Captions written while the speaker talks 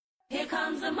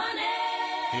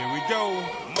Here we go.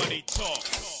 Money talk.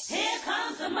 Here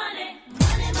comes the money.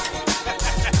 Money, money,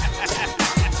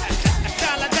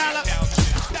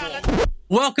 Dollar.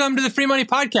 Welcome to the Free Money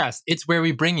Podcast. It's where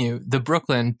we bring you the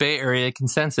Brooklyn Bay Area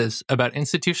consensus about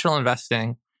institutional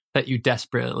investing that you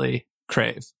desperately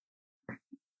crave.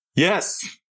 Yes.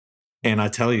 And I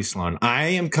tell you, Sloan, I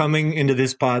am coming into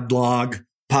this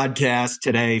podcast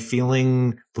today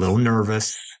feeling a little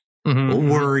nervous, a little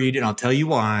worried, and I'll tell you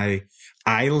why.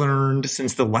 I learned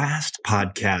since the last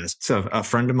podcast, so a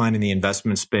friend of mine in the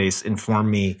investment space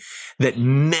informed me that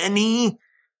many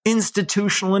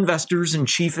institutional investors and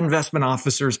chief investment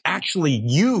officers actually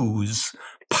use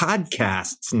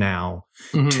podcasts now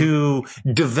to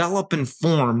develop and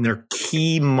form their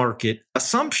key market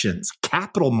assumptions,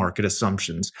 capital market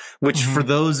assumptions, which for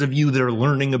those of you that are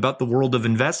learning about the world of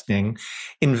investing,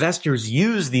 investors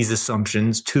use these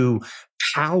assumptions to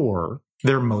power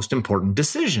their most important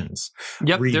decisions.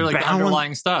 Yep, they're like the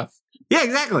underlying stuff. Yeah,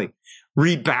 exactly.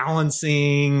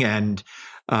 Rebalancing and,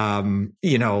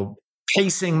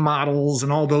 pacing models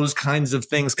and all those kinds of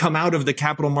things come out of the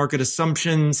capital market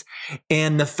assumptions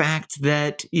and the fact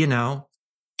that,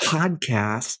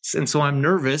 podcasts. And so I'm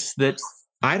nervous that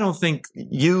I don't think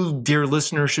you, dear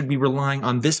listener, should be relying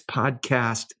on this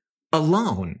podcast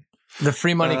alone. The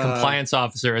free money compliance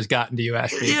officer has gotten to you,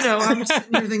 Ashby. I'm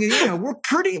sitting there thinking, we're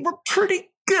pretty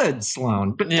good,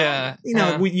 Sloan. But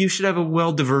you should have a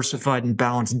well-diversified and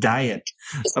balanced diet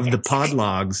of the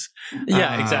podlogs.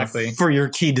 Yeah, exactly. For your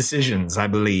key decisions, I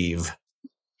believe.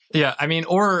 Yeah,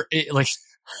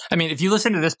 if you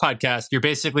listen to this podcast, you're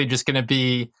basically just going to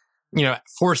be,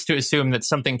 forced to assume that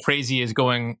something crazy is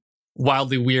going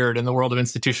wildly weird in the world of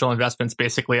institutional investments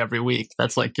basically every week.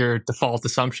 That's like your default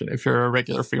assumption if you're a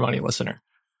regular free money listener.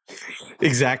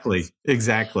 Exactly.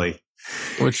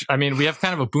 Which, we have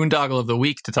kind of a boondoggle of the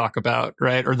week to talk about,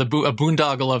 right? Or a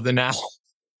boondoggle of the now.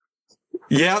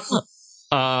 Yep.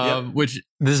 Which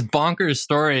this bonkers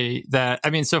story that,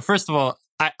 so first of all,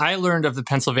 I learned of the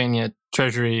Pennsylvania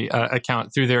Treasury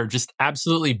account through their just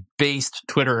absolutely based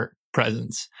Twitter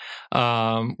presence,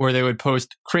 where they would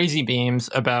post crazy memes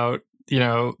about,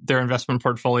 their investment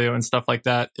portfolio and stuff like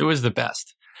that. It was the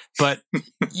best. But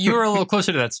you were a little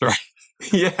closer to that story.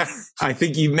 Yeah, I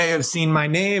think you may have seen my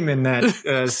name in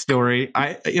that story.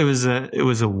 It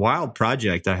was a wild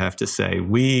project, I have to say.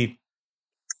 We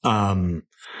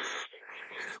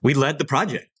led the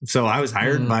project, so I was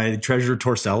hired by Treasurer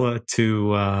Torsella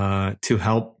to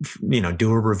help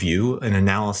do a review, an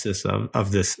analysis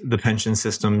of the pension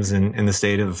systems in the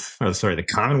the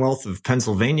Commonwealth of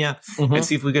Pennsylvania, and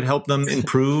see if we could help them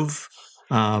improve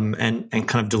and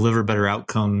kind of deliver better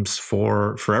outcomes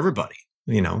for everybody.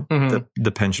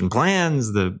 The pension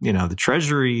plans, the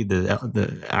Treasury,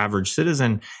 the average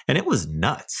citizen, and it was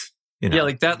nuts. Yeah,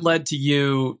 like that led to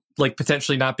you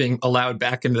potentially not being allowed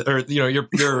back into, or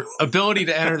your ability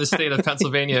to enter the state of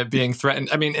Pennsylvania being threatened.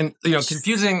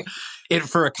 Confusing it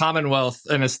for a Commonwealth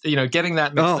and getting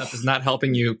that mixed up is not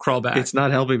helping you crawl back. It's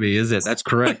not helping me, is it? That's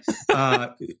correct.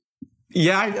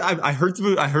 Yeah, I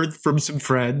heard from some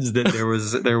friends that there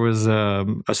was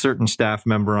a certain staff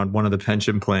member on one of the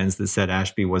pension plans that said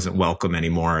Ashby wasn't welcome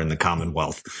anymore in the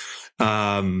Commonwealth.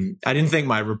 I didn't think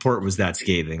my report was that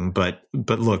scathing, but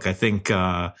look, I think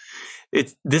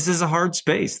this is a hard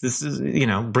space. This is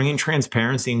bringing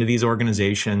transparency into these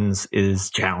organizations is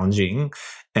challenging,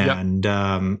 and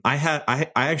I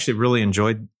actually really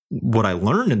enjoyed what I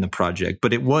learned in the project,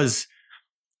 but it was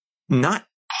not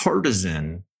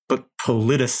partisan, but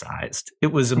politicized.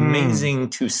 It was amazing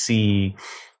to see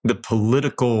the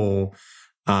political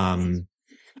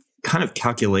kind of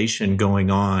calculation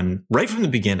going on right from the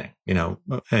beginning,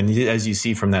 and as you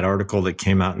see from that article that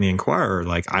came out in the Inquirer,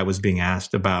 I was being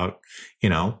asked about,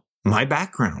 my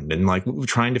background and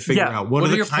trying to figure out what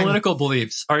are your political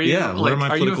beliefs? Are you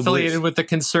are you affiliated with the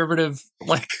conservative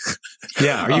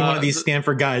Yeah, are you one of these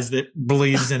Stanford guys that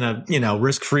believes in a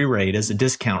risk-free rate as a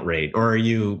discount rate, or are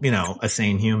you a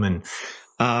sane human?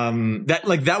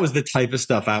 That was the type of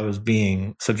stuff I was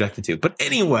being subjected to. But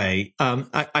anyway,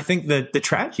 I think that the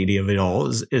tragedy of it all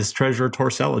is Treasurer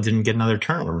Torsella didn't get another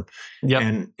term.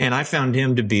 Yep. And I found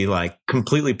him to be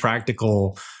completely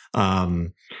practical,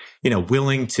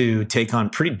 willing to take on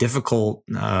pretty difficult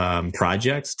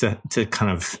projects to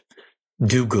kind of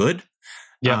do good.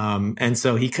 Yeah. And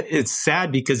so it's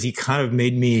sad because he kind of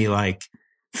made me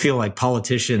feel like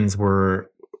politicians were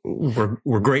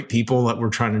great people that were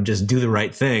trying to just do the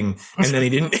right thing, and then he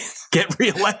didn't get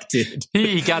reelected.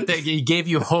 He gave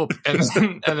you hope, and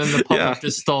then the public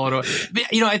just stole it away. But,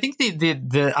 I think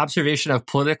the observation of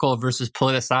political versus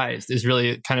politicized is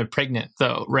really kind of pregnant,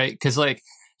 though, right? Because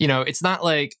it's not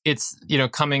like it's,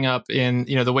 coming up in,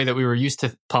 the way that we were used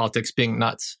to politics being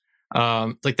nuts.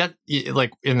 Like that,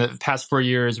 like in the past 4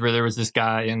 years where there was this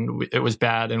guy and it was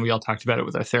bad and we all talked about it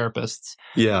with our therapists.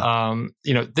 Yeah.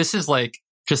 This is like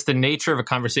just the nature of a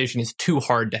conversation is too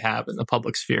hard to have in the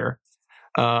public sphere.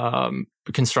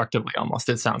 Constructively almost,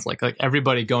 it sounds like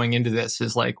everybody going into this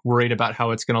is like worried about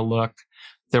how it's going to look.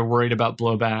 They're worried about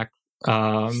blowback.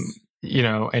 And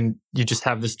you just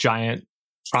have this giant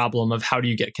problem of how do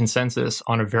you get consensus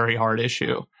on a very hard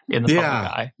issue in the public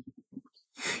eye.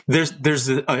 There's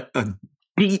a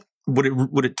deep,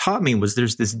 what it taught me was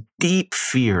there's this deep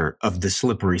fear of the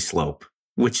slippery slope,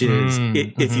 which is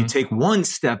if you take one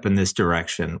step in this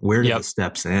direction, where do the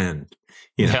steps end?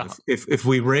 If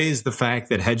we raise the fact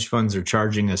that hedge funds are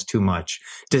charging us too much,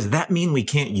 does that mean we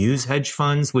can't use hedge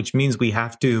funds, which means we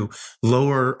have to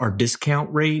lower our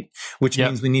discount rate, which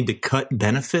means we need to cut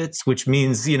benefits, which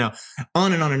means,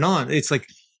 on and on and on. It's like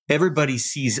everybody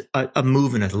sees a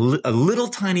move in a little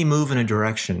tiny move in a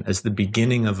direction as the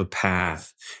beginning of a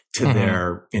path to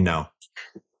their,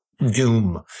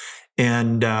 doom.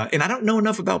 And I don't know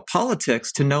enough about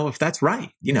politics to know if that's right.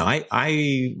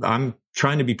 I'm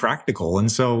trying to be practical.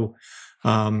 And so,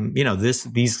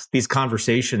 these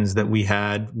conversations that we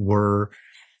had were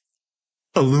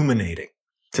illuminating,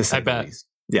 to say the least.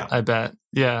 Yeah. I bet.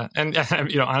 Yeah. And,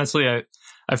 honestly,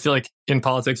 I feel like in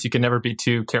politics, you can never be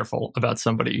too careful about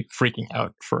somebody freaking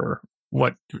out for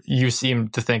what you seem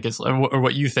to think is, or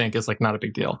what you think is like not a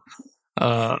big deal.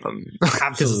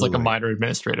 Because it's like a minor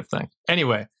administrative thing.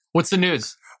 Anyway, what's the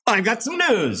news? I got some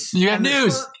news. You got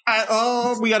news.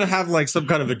 We got to have like some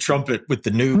kind of a trumpet with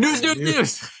the news. News.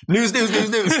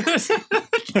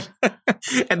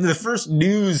 And the first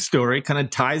news story kind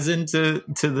of ties into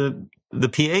the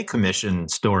PA Commission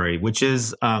story, which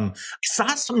is I saw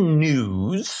some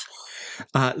news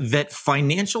that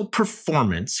financial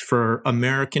performance for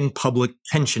American public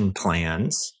pension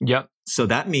plans. Yep. So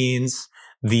that means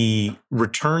the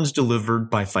returns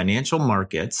delivered by financial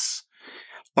markets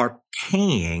are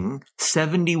paying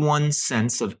 71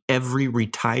 cents of every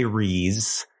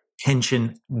retiree's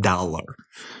pension dollar.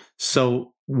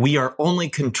 So we are only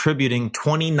contributing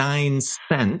 29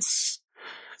 cents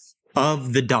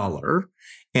of the dollar.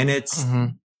 And it's,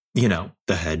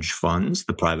 the hedge funds,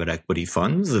 the private equity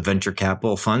funds, the venture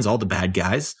capital funds, all the bad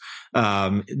guys,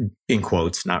 in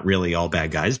quotes, not really all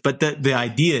bad guys. But the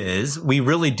idea is we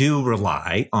really do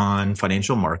rely on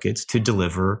financial markets to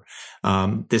deliver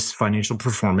this financial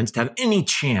performance, to have any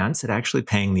chance at actually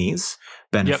paying these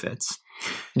benefits.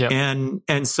 Yep.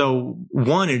 And so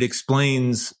one, it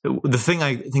explains the thing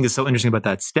I think is so interesting about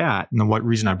that stat, and the what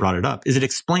reason I brought it up is it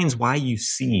explains why you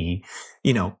see,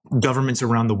 governments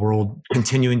around the world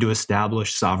continuing to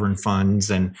establish sovereign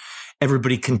funds and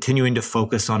everybody continuing to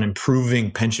focus on improving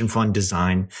pension fund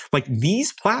design. Like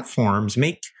these platforms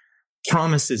make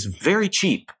promises very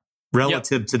cheap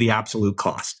relative to the absolute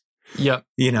cost. Yep.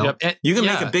 You can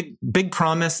make a big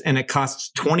promise and it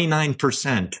costs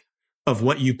 29% of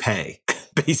what you pay,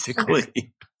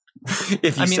 basically,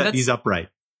 if you set these up right.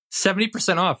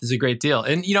 70% off is a great deal.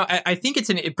 And, I think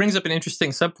it brings up an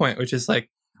interesting subpoint, which is like,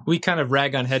 we kind of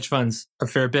rag on hedge funds a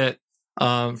fair bit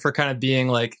for kind of being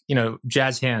like,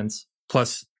 jazz hands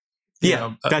plus,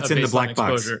 that's in the black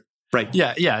exposure. Box. Right.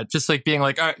 Yeah. Just like being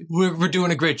like, all right, we're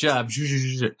doing a great job.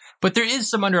 But there is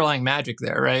some underlying magic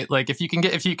there, right? Like if you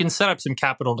can set up some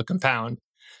capital to compound,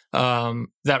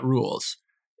 that rules.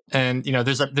 And,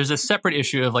 there's a separate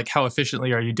issue of like, how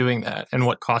efficiently are you doing that and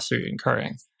what costs are you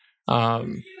incurring?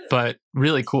 But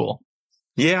really cool.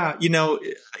 Yeah.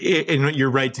 And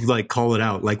you're right to like call it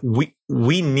out. Like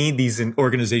we need these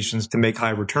organizations to make high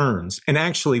returns. And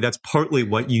actually that's partly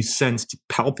what you sensed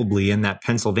palpably in that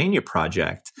Pennsylvania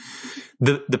project.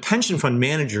 The pension fund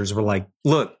managers were like,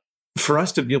 look, for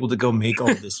us to be able to go make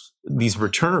all these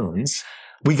returns,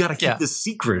 we got to keep this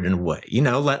secret in a way,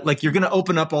 like you're going to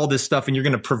open up all this stuff and you're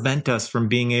going to prevent us from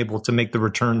being able to make the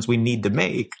returns we need to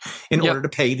make in order to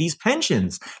pay these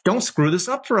pensions. Don't screw this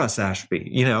up for us, Ashby,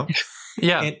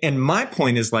 Yeah. And my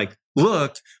point is like,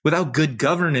 look, without good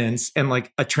governance and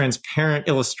like a transparent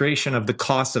illustration of the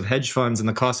cost of hedge funds and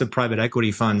the cost of private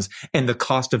equity funds and the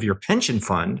cost of your pension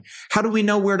fund, how do we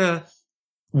know where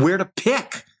to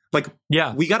pick? Like,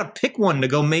 we got to pick one to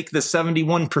go make the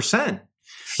 71%,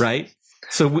 right?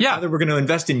 So either we're going to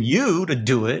invest in you to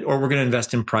do it, or we're going to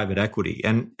invest in private equity.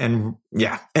 And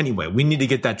anyway, we need to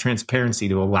get that transparency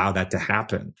to allow that to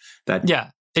happen.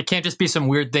 It can't just be some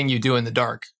weird thing you do in the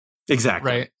dark.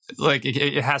 Exactly. Right. Like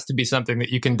it has to be something that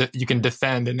you can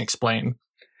defend and explain.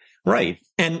 Right.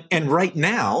 And right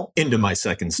now, into my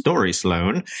second story,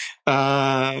 Sloan,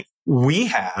 we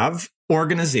have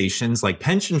organizations like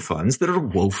pension funds that are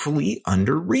woefully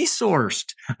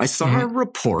under-resourced. I saw a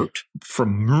report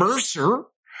from Mercer,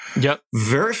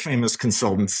 very famous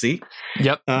consultancy.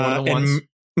 One of the ones.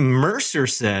 Mercer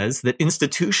says that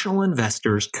institutional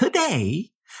investors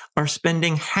today are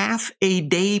spending half a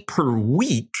day per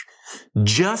week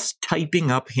just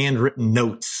typing up handwritten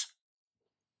notes.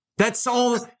 That's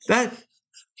all that.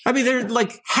 I mean, they're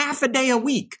like half a day a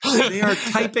week. They are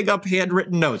typing up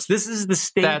handwritten notes. This is the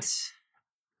state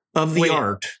of the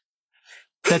art.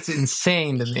 That's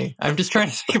insane to me. I'm just trying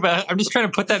to think about it. I'm just trying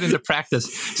to put that into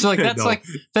practice. So like,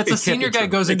 that's a senior guy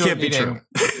goes into a meeting.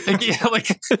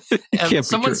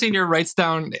 Someone senior writes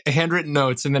down handwritten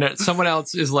notes and then someone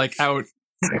else is like out.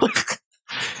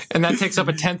 And that takes up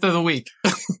a tenth of the week.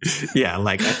 Yeah,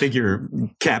 like I think you're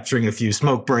capturing a few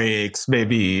smoke breaks,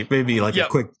 maybe like a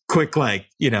quick like,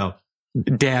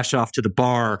 dash off to the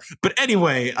bar. But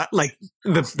anyway, like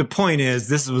the point is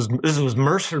this was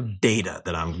Mercer data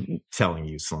that I'm telling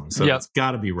you, Sloan. So it's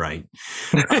got to be right.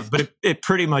 But it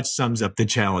pretty much sums up the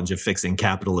challenge of fixing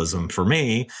capitalism for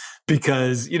me,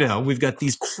 because we've got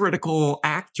these critical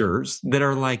actors that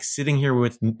are like sitting here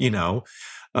with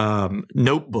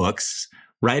notebooks,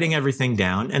 writing everything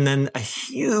down, and then a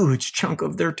huge chunk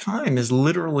of their time is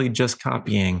literally just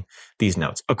copying these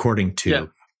notes, according to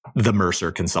the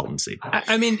Mercer consultancy.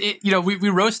 I mean, we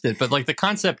roast it, but like the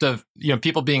concept of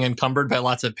people being encumbered by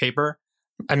lots of paper.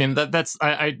 I mean, that's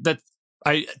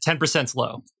 10%'s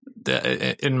low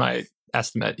in my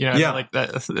estimate. Like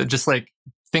that, just like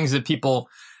things that people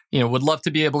would love to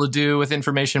be able to do with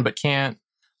information but can't.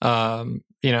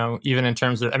 Even in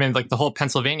terms of, I mean, like the whole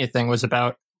Pennsylvania thing was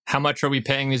about how much are we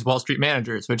paying these Wall Street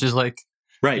managers, which is like,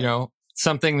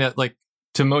 something that like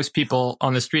to most people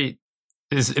on the street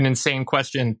is an insane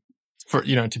question for,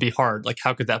 to be hard. Like,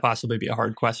 how could that possibly be a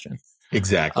hard question?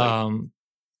 Exactly.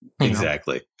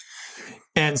 Exactly.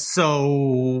 And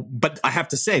so, but I have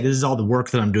to say, this is all the work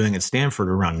that I'm doing at Stanford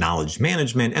around knowledge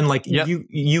management. And like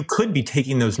you could be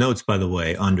taking those notes, by the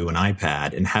way, onto an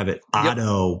iPad and have it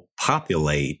auto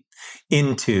populate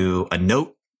into a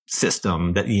note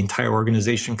system that the entire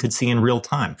organization could see in real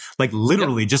time. Like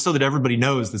literally, just so that everybody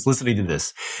knows that's listening to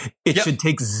this, it should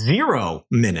take 0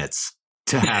 minutes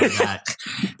to have that.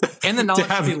 And the knowledge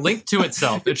should be linked to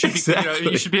itself. It should be,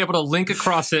 you should be able to link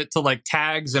across it to like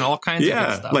tags and all kinds of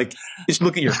good stuff. Like you should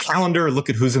look at your calendar, look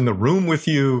at who's in the room with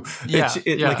you.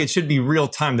 Like it should be real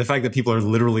time. The fact that people are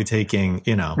literally taking,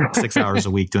 6 hours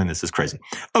a week doing this is crazy.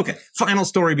 Okay. Final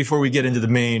story before we get into the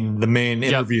main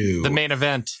interview. The main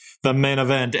event. The main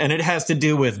event. And it has to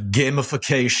do with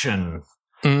gamification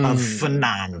of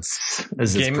finance,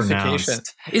 as it's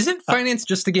pronounced. Isn't finance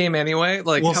just a game anyway?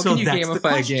 Like, how can you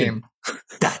gamify a game?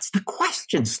 That's the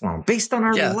question, Sloan. Based on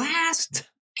our last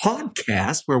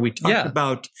podcast where we talked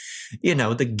about, the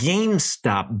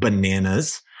GameStop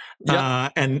bananas,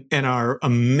 and our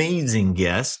amazing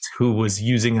guest who was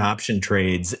using option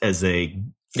trades as a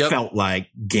felt like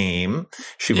game.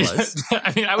 She was.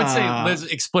 I mean, I would say Liz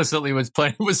explicitly was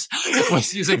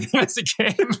using it as a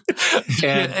game,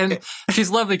 and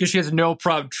she's lovely because she has no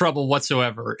trouble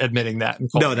whatsoever admitting that.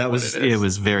 No, it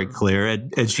was very clear,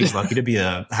 and she's lucky to be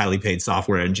a highly paid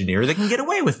software engineer that can get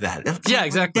away with that.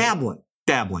 Exactly.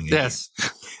 Dabbling. Yes.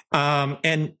 But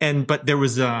there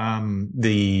was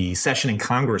the session in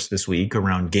Congress this week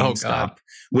around GameStop,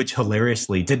 which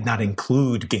hilariously did not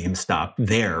include GameStop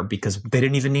there because they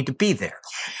didn't even need to be there.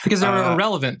 Because they were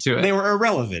irrelevant to it. They were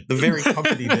irrelevant. The very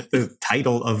company that the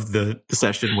title of the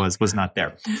session was not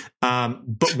there.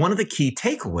 But one of the key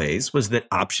takeaways was that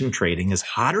option trading is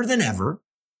hotter than ever.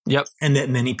 Yep. And that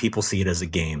many people see it as a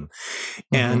game.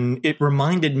 And it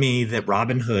reminded me that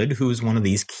Robinhood, who's one of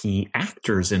these key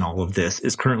actors in all of this,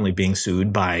 is currently being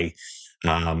sued by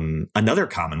another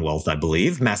Commonwealth, I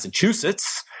believe,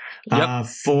 Massachusetts,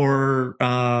 for,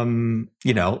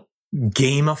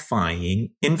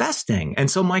 gamifying investing.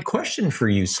 And so my question for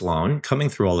you, Sloan, coming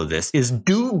through all of this is,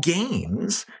 do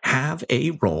games have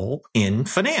a role in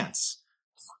finance?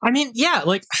 I mean,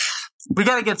 we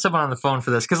got to get someone on the phone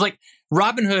for this because, like,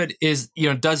 Robinhood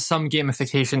does some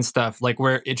gamification stuff, like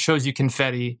where it shows you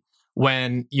confetti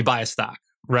when you buy a stock,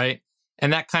 right?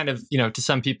 And that kind of, to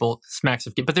some people smacks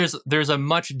of, but there's a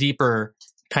much deeper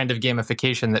kind of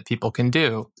gamification that people can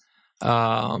do.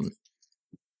 Let's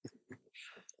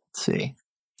see.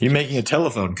 You're making a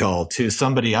telephone call to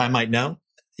somebody I might know?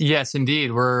 Yes,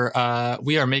 indeed. We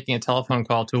are making a telephone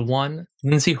call to one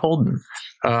Lindsay Holden,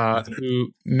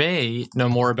 who may know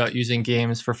more about using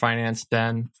games for finance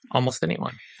than almost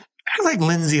anyone. I feel like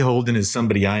Lindsay Holden is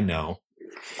somebody I know,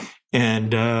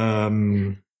 and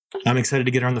I'm excited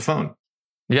to get her on the phone.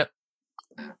 Yep,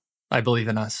 I believe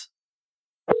in us.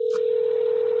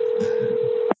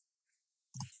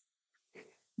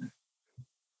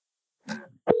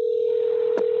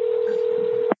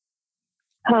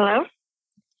 Hello?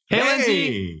 Hey,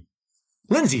 Lindsay.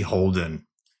 Lindsay Holden.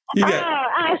 You got,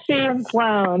 Ashley and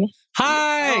Sloan.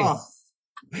 Hi. oh,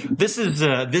 this is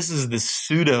the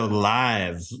pseudo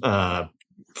live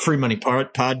free money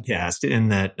podcast in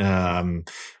that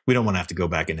we don't want to have to go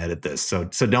back and edit this, so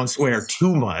don't swear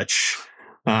too much.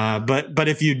 But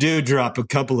if you do drop a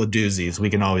couple of doozies, we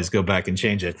can always go back and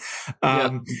change it.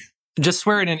 Just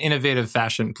swear in an innovative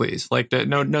fashion, please. Like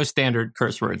no standard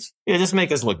curse words. Yeah, just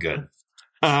make us look good.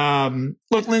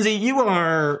 Look, Lindsay, you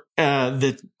are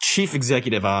the chief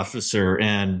executive officer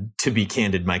and, to be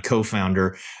candid, my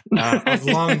co-founder of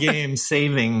Long Game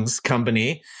Savings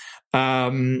Company.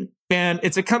 And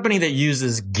it's a company that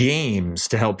uses games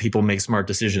to help people make smart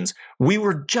decisions. We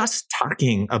were just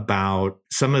talking about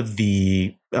some of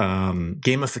the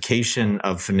gamification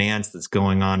of finance that's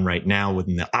going on right now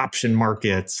within the option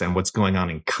markets and what's going on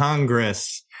in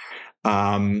Congress.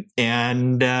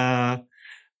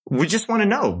 We just want to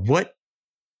know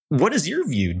what is your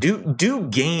view? Do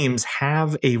games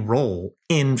have a role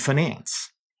in finance?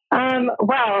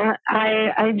 Well,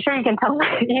 I'm sure you can tell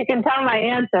my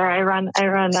answer. I run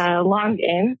Long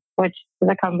Game, which is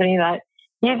a company that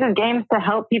uses games to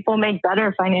help people make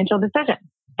better financial decisions.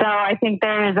 So I think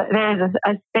there is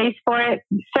a space for it,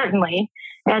 certainly,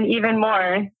 and even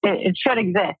more, it should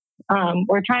exist.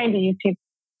 We're trying to use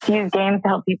games to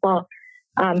help people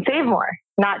save more,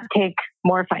 not take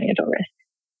more financial risk.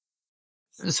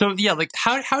 So yeah, like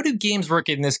how do games work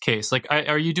in this case? Like,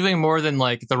 are you doing more than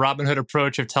like the Robinhood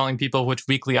approach of telling people which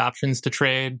weekly options to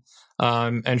trade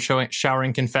and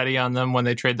showering confetti on them when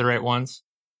they trade the right ones?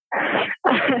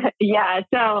 Yeah.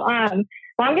 So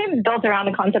Long Game is built around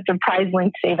the concept of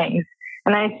prize-linked savings,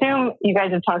 and I assume you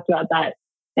guys have talked about that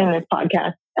in this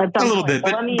podcast at some a little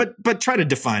point. bit, but try to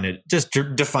define it. Just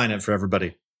define it for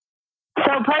everybody.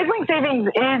 So price-linked savings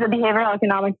is a behavioral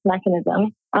economics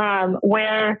mechanism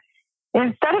where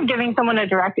instead of giving someone a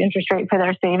direct interest rate for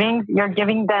their savings, you're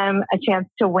giving them a chance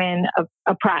to win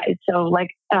a prize. So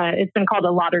like it's been called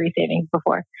a lottery savings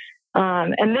before.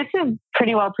 And this is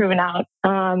pretty well proven out.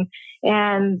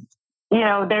 And, you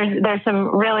know, there's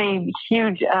some really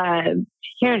huge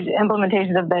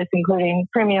implementations of this, including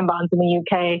premium bonds in the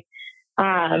UK.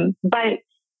 But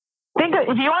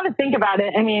if you want to think about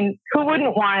it, I mean, who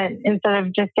wouldn't want, instead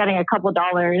of just getting a couple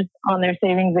dollars on their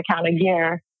savings account a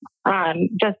year,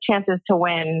 just chances to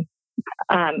win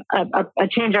a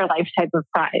change your life type of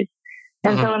prize.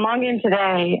 And so in Long Game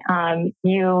today,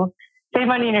 you save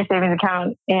money in your savings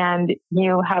account and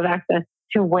you have access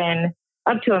to win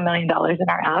up to $1 million in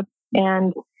our app.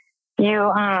 And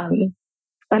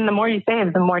and the more you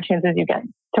save, the more chances you get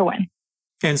to win.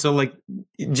 And so, like,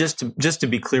 just to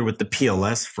be clear with the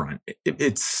PLS front,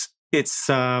 it's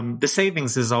the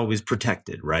savings is always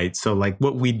protected, right? So, like,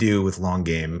 what we do with Long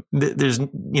Game, there's,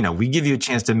 you know, we give you a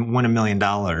chance to win $1 million,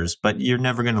 but you're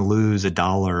never going to lose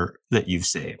 $1 that you've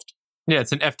saved. Yeah,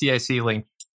 it's an FDIC linked,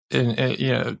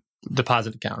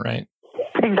 deposit account, right?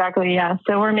 Exactly. Yeah.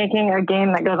 So we're making a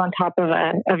game that goes on top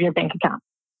of your bank account.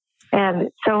 And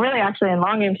so, really, actually, in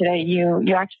Long Game today,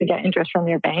 you actually get interest from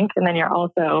your bank, and then you're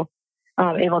also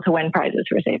able to win prizes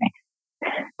for saving.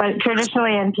 But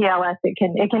traditionally in PLS,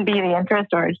 it can be the interest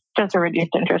or it's just a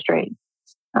reduced interest rate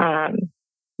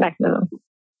mechanism.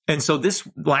 And so this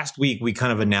last week, we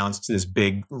kind of announced this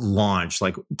big launch.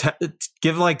 Like,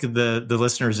 give like the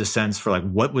listeners a sense for like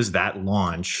what was that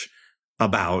launch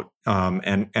about,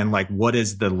 and like what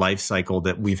is the life cycle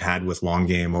that we've had with Long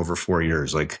Game over 4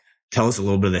 years? Like, tell us a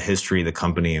little bit of the history of the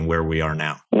company and where we are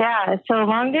now. Yeah, so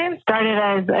Long Game started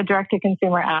as a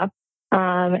direct-to-consumer app.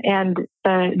 And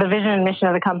the vision and mission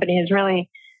of the company is really,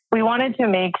 we wanted to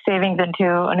make savings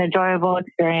into an enjoyable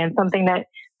experience, something that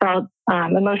felt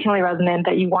emotionally resonant,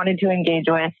 that you wanted to engage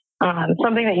with,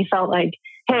 something that you felt like,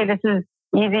 hey, this is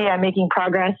easy, I'm making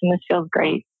progress, and this feels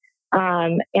great.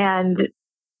 And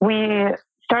we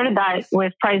started that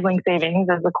with prize-linked savings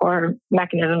as the core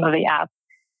mechanism of the app.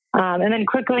 And then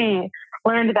quickly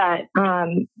learned that,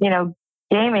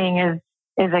 gaming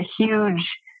is a huge...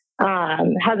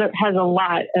 has a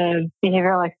lot of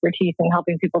behavioral expertise in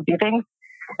helping people do things.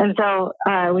 And so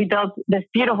we built this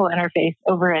beautiful interface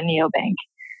over at Neobank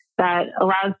that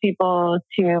allows people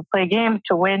to play games,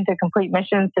 to win, to complete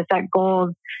missions, to set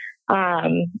goals.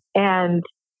 And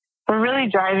we're really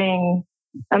driving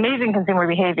amazing consumer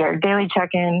behavior, daily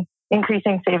check-in,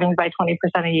 increasing savings by 20%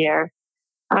 a year.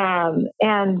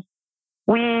 And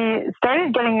we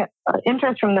started getting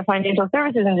interest from the financial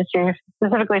services industry,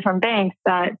 specifically from banks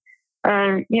that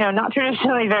are, not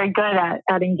traditionally very good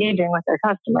at engaging with their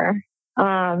customer.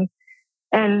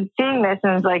 And seeing this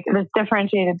as like this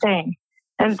differentiated thing.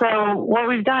 And so what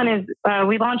we've done is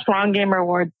we launched Long Game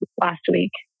Rewards last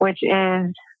week, which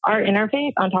is our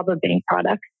interface on top of bank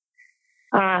products.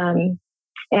 And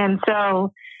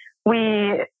so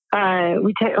we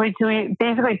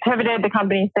basically pivoted the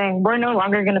company saying we're no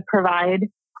longer going to provide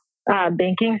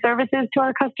banking services to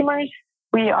our customers.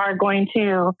 We are going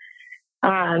to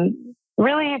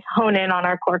really hone in on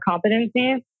our core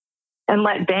competencies and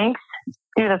let banks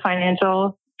do the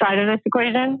financial side of this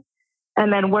equation.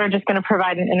 And then we're just going to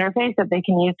provide an interface that they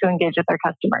can use to engage with their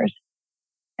customers.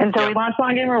 And so we launched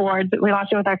Long Game Rewards. We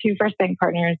launched it with our two first bank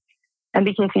partners,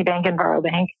 NBKC Bank and Varo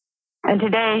Bank. And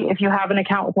today, if you have an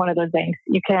account with one of those banks,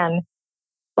 you can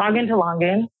log into Long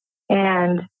Game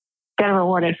and get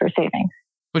rewarded for savings.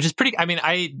 Which is pretty, I mean,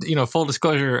 full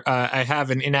disclosure, I have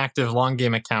an inactive Long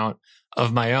Game account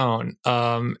of my own.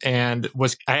 I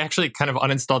actually kind of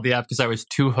uninstalled the app because I was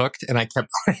too hooked and I kept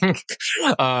playing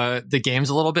the games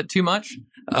a little bit too much.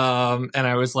 And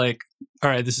I was like, all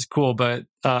right, this is cool, but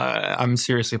I'm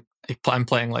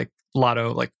playing like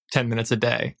Lotto like 10 minutes a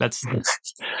day. That's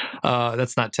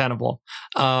not tenable.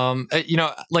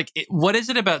 What is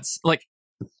it about, like,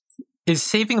 is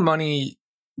saving money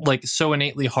like so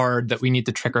innately hard that we need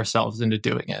to trick ourselves into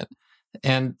doing it?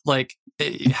 And like,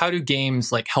 how do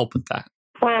games like help with that?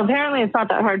 Well, apparently it's not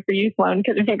that hard for you, Sloan,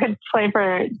 because if you could play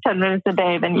for 10 minutes a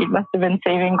day, then you must have been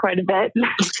saving quite a bit.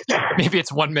 Maybe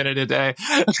it's 1 minute a day.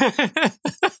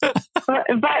 but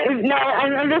no,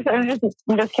 I'm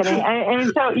just kidding.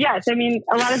 And so, yes, I mean,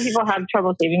 a lot of people have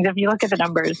trouble savings. If you look at the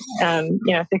numbers,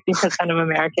 60% of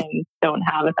Americans don't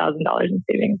have $1,000 in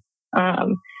savings.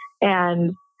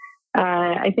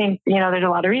 I think, there's a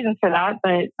lot of reasons for that,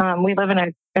 but we live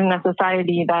in a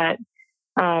society that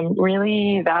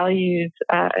really values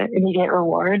immediate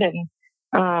reward and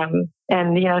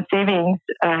savings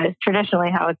is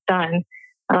traditionally how it's done.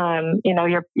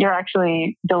 You're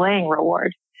actually delaying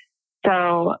reward.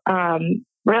 So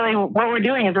really what we're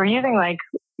doing is we're using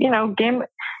game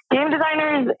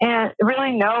designers and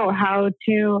really know how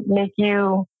to make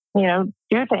you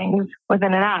do things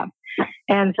within an app.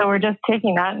 And so we're just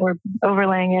taking that and we're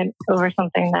overlaying it over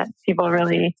something that people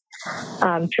really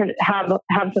have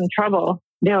some trouble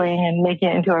doing and making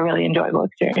it into a really enjoyable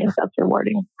experience that's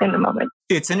rewarding in the moment.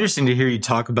 It's interesting to hear you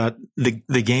talk about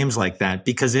the games like that,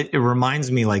 because it reminds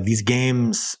me, like, these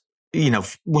games,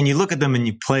 when you look at them and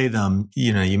you play them,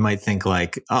 you might think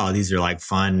like, oh, these are like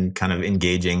fun, kind of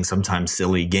engaging, sometimes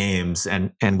silly games.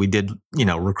 And we did,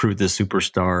 recruit the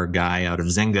superstar guy out of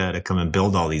Zynga to come and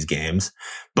build all these games.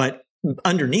 But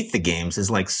underneath the games is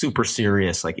like super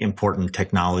serious, like important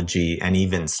technology and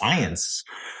even science.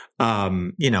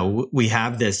 We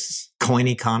have this coin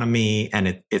economy,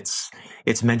 and it's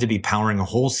meant to be powering a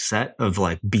whole set of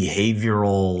like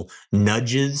behavioral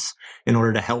nudges in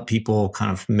order to help people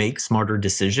kind of make smarter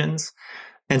decisions.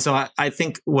 And so I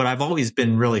think what I've always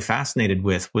been really fascinated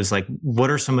with was like,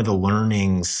 what are some of the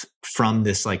learnings from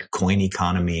this like coin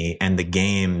economy and the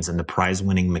games and the prize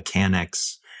winning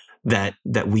mechanics that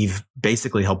we've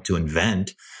basically helped to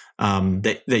invent,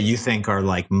 that you think are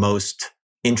like most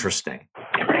interesting?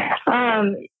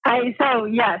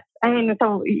 Yes. I mean,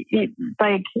 Ashby,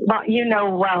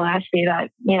 that,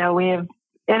 we have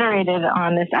iterated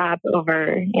on this app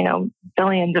over,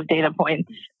 billions of data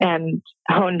points and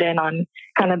honed in on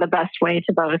kind of the best way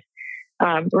to both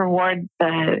reward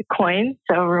the coins,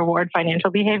 so reward financial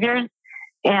behaviors,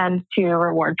 and to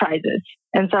reward prizes.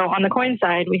 And so on the coin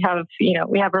side, we have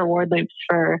reward loops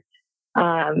for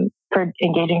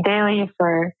engaging daily,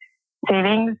 for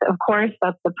savings, of course,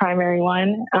 that's the primary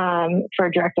one, for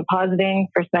direct depositing,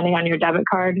 for spending on your debit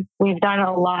card. We've done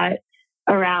a lot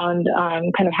around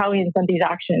kind of how we incent these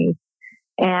actions.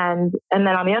 And then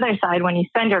on the other side, when you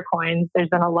spend your coins, there's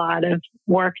been a lot of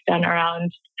work done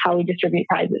around how we distribute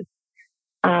prizes.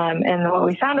 And what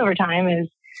we found over time is,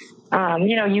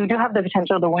 you do have the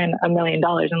potential to win $1 million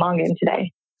in Long Game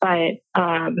today, but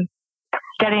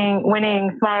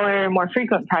winning smaller, more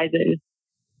frequent prizes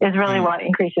is really what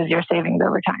increases your savings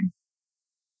over time.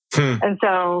 And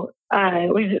so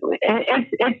it's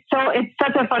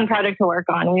such a fun project to work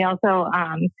on. We also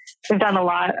we've done a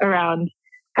lot around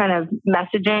kind of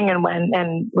messaging, and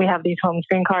we have these home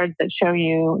screen cards that show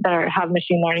you have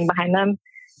machine learning behind them,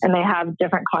 and they have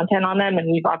different content on them,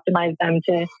 and we've optimized them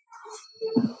to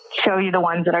show you the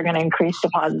ones that are going to increase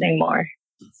depositing more.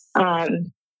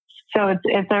 So it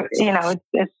is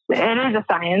a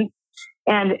science.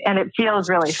 And it feels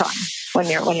really fun when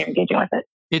you're engaging with it.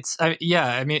 It's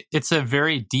it's a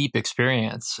very deep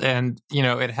experience, and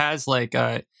it has like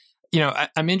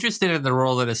I'm interested in the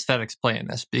role that aesthetics play in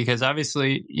this, because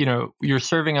obviously you're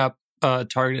serving up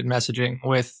targeted messaging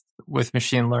with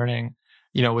machine learning,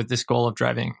 with this goal of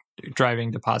driving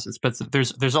deposits. But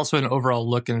there's also an overall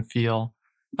look and feel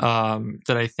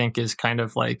that I think is kind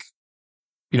of like,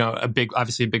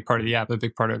 obviously a big part of the app, a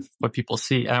big part of what people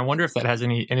see. And I wonder if that has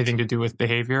anything to do with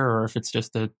behavior or if it's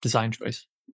just a design choice.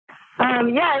 Yeah,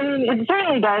 I mean, it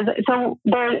certainly does. So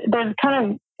there's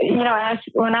kind of,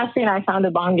 when Ashby and I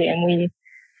founded LongGame,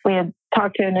 we had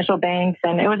talked to initial banks,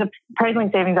 and it was price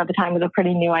link savings at the time was a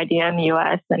pretty new idea in the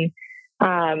U.S. And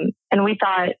we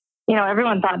thought,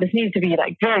 everyone thought this needs to be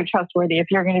like very trustworthy if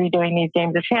you're going to be doing these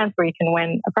games of chance where you can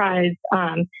win a prize.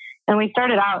 And we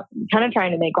started out kind of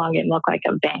trying to make LongGame look like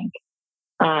a bank.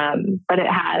 But it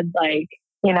had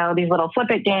these little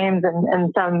flip it games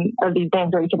and some of these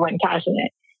games where you could win cash in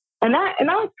it. And that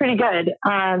was pretty good.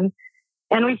 And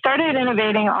we started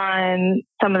innovating on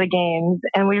some of the games,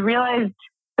 and we realized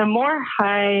the more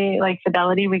high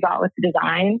fidelity we got with the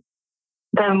design,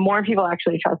 the more people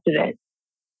actually trusted it.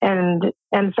 And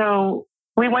so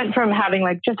we went from having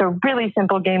just a really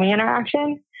simple gaming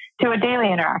interaction to a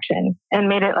daily interaction, and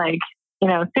made it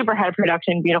super high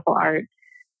production, beautiful art.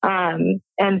 And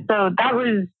so that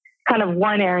was kind of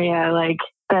one area,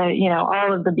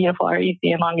 all of the beautiful art you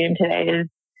see in LongGame today is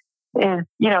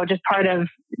just part of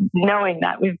knowing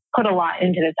that we've put a lot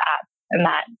into this app, and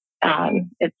that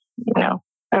it's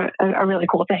a really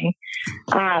cool thing.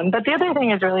 But the other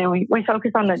thing is really we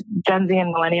focus on the Gen Z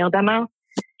and millennial demo,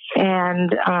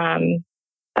 and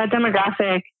that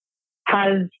demographic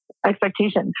has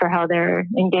expectations for how they're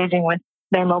engaging with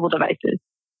their mobile devices.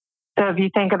 So if you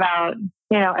think about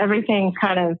everything's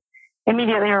kind of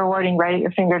immediately rewarding right at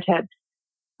your fingertips.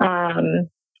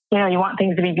 You want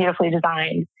things to be beautifully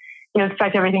designed. You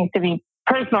expect everything to be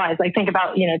personalized. Think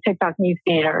about, TikTok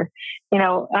newsfeed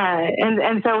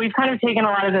and so we've kind of taken a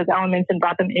lot of those elements and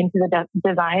brought them into the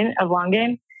design of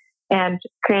LongGame and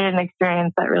created an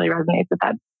experience that really resonates with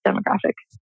that demographic.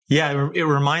 Yeah, it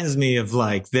reminds me of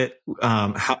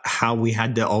how we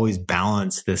had to always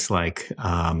balance this, we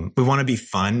want to be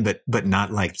fun, but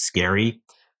not scary.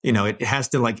 It has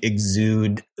to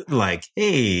exude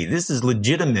hey, this is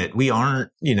legitimate. We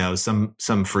aren't,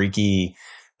 some freaky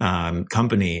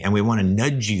company, and we want to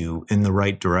nudge you in the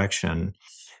right direction.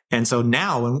 And so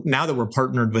now that we're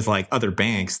partnered with other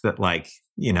banks that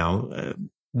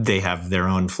they have their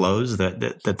own flows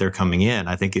that they're coming in,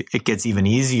 I think it gets even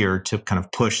easier to kind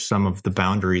of push some of the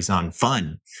boundaries on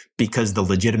fun, because the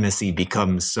legitimacy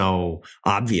becomes so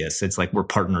obvious. It's we're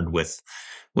partnered with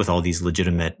all these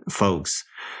legitimate folks.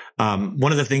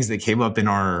 One of the things that came up in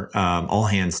our all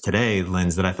hands today,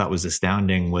 Linz, that I thought was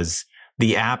astounding was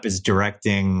the app is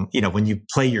directing, when you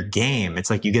play your game,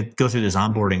 it's you go through this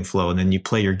onboarding flow, and then you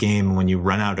play your game. And when you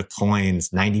run out of coins,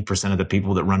 90% of the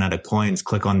people that run out of coins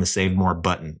click on the save more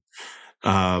button.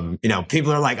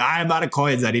 People are I'm out of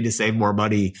coins. I need to save more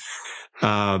money.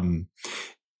 And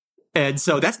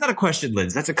so that's not a question,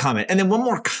 Linz. That's a comment. And then one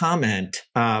more comment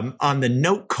on the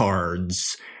note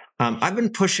cards. I've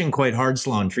been pushing quite hard,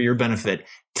 Sloan, for your benefit,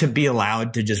 to be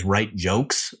allowed to just write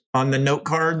jokes on the note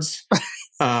cards.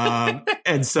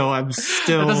 And so I'm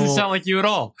still... That doesn't sound like you at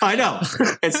all. I know.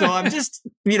 And so I'm just,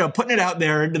 putting it out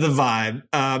there into the vibe.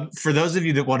 For those of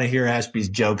you that want to hear Ashby's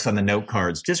jokes on the note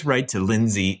cards, just write to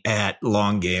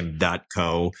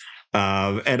lindsay@longgame.co.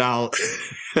 And I'll...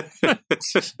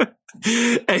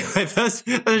 Anyway, those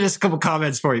are just a couple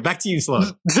comments for you. Back to you,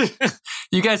 Sloan.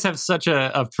 You guys have such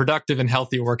a productive and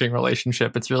healthy working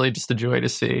relationship. It's really just a joy to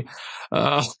see.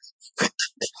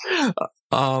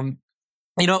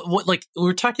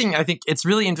 We're talking, I think it's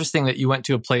really interesting that you went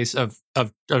to a place of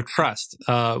trust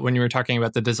when you were talking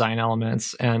about the design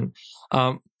elements. And,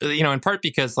 in part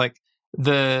because we've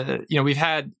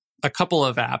had a couple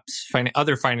of apps,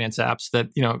 other finance apps that,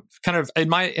 kind of in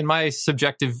my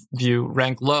subjective view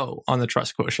rank low on the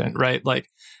trust quotient, right?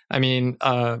 I'm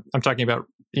talking about,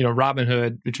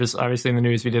 Robinhood, which was obviously in the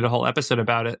news. We did a whole episode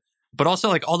about it. But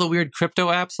also all the weird crypto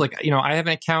apps, I have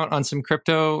an account on some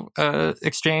crypto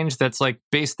exchange that's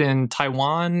based in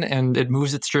Taiwan, and it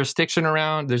moves its jurisdiction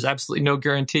around. There's absolutely no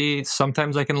guarantee.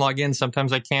 Sometimes I can log in,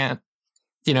 sometimes I can't.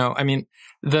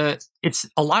 It's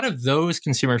a lot of those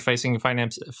consumer facing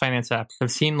finance apps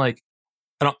have seen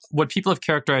what people have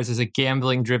characterized as a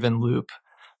gambling driven loop,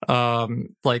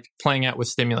 playing out with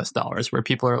stimulus dollars, where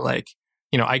people are I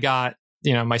got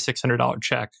my $600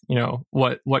 check,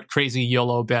 what crazy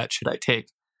YOLO bet should I take?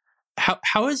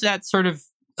 How is that sort of,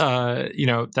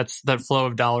 that's that flow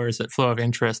of dollars, that flow of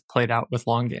interest played out with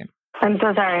LongGame? I'm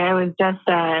so sorry. I was just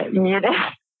muted.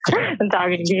 I'm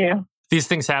talking to you. These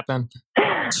things happen.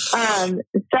 How do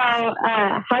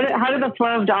the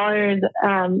flow of dollars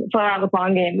flow out with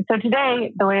LongGame? So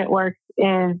today, the way it works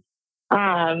is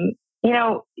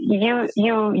you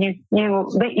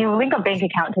link a bank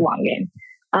account to Long Game.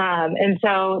 And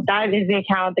so that is the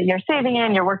account that you're saving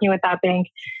in. You're working with that bank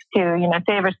to,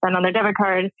 save or spend on their debit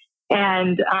card.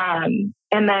 And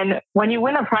then when you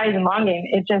win a prize in Long Game,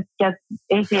 it just gets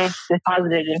ACH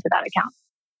deposited into that account.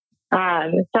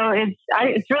 So it's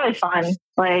really fun,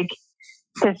 like,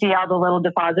 to see all the little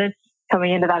deposits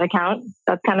coming into that account.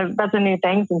 That's a new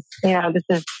thing. Since, this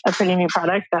is a pretty new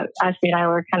product that Ashby and I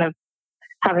were kind of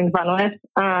having fun with.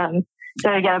 So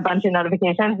I get a bunch of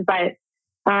notifications, but,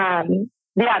 that's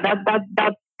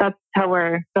how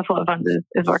the flow of funds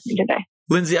is working today.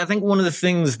 Lindsay, I think one of the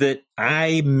things that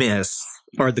I miss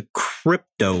are the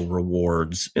crypto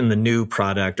rewards in the new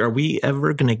product. Are we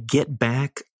ever going to get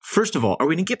back? First of all, are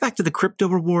we going to get back to the crypto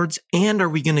rewards, and are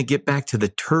we going to get back to the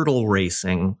turtle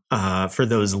racing for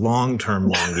those long-term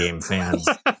Long Game fans?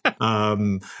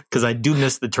 Because I do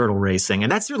miss the turtle racing.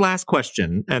 And that's your last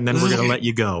question, and then we're going to let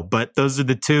you go. But those are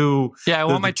the two. Yeah, I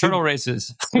want my turtle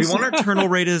races. We want our turtle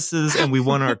races, and we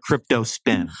want our crypto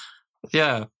spin.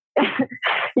 Yeah.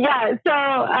 Yeah.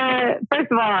 So first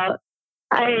of all,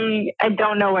 I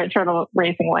don't know where turtle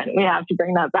racing went. We have to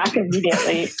bring that back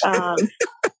immediately.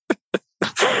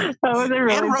 That was a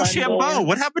really and Rochambeau.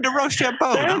 What happened to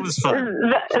Rochambeau? That was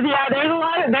fun. Yeah,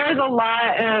 there's a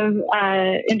lot of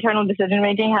internal decision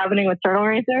making happening with Turtle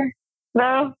Racer,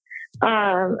 though.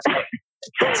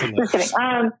 Just kidding. With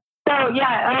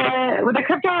the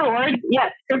crypto rewards,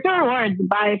 yes, crypto rewards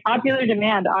by popular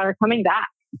demand are coming back.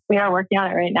 We are working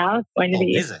on it right now. It's going to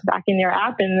be back in your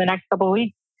app in the next couple of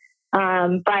weeks.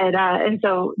 And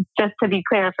so just to be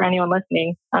clear for anyone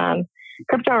listening,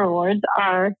 crypto rewards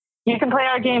are, you can play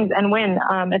our games and win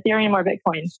Ethereum or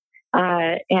Bitcoin.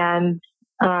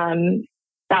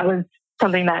 That was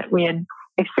something that we had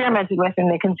experimented with in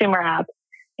the consumer app,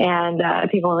 and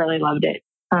people really loved it.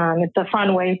 It's a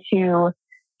fun way to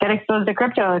get exposed to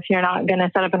crypto if you're not going to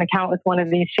set up an account with one of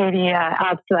these shady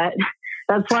apps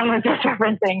that's one was just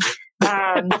referencing.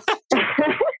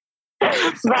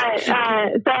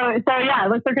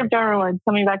 Look for crypto rewards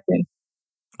coming back soon.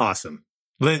 Awesome.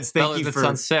 Linz, thank you that for...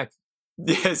 sounds sick.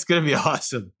 Yeah, it's going to be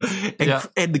awesome.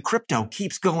 And the crypto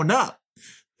keeps going up.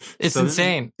 It's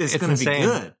insane. It's going to be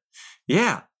good.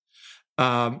 Yeah.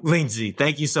 Lindsay,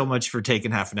 thank you so much for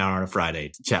taking half an hour on a Friday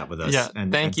to chat with us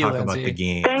and thank you, talk Lindsay. about the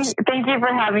games. Thank you for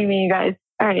having me, you guys.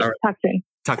 All right. Talk soon.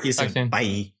 Talk to you soon.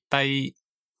 Bye. Bye.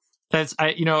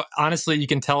 Honestly, you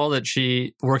can tell that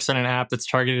she works on an app that's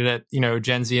targeted at,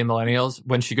 Gen Z and millennials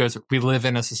when she goes, "We live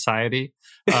in a society,"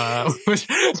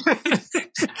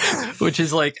 which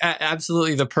is like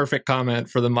absolutely the perfect comment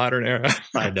for the modern era.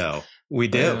 I know. We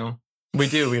do. We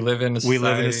do. We live in a society. We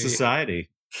live in a society.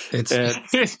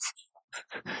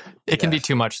 It can be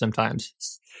too much sometimes.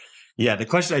 Yeah, the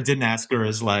question I didn't ask her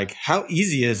is like, how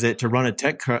easy is it to run a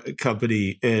tech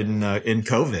company in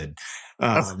COVID?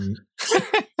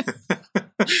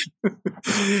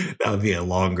 That would be a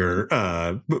longer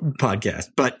podcast,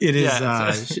 but it is.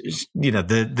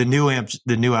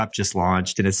 The new app just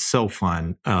launched, and it's so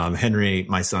fun. Henry,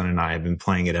 my son, and I have been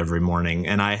playing it every morning,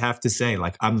 and I have to say,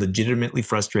 like, I'm legitimately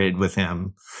frustrated with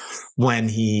him when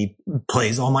he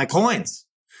plays all my coins.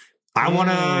 I want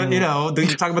to, you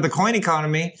talk about the coin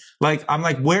economy. Like, I'm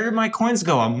like, where did my coins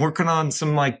go? I'm working on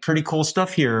some like pretty cool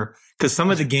stuff here because some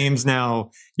of the games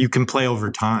now you can play over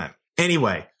time.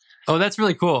 Anyway. Oh, that's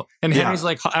really cool. And Henry's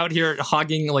like out here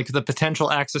hogging like the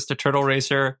potential access to Turtle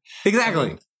Racer.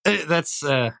 Exactly. That's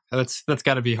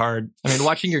got to be hard. I mean,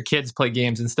 watching your kids play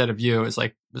games instead of you is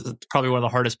probably one of the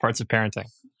hardest parts of parenting.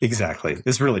 Exactly.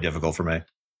 It's really difficult for me.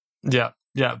 Yeah.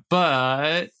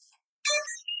 But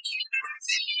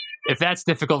if that's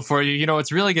difficult for you,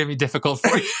 it's really going to be difficult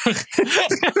for you.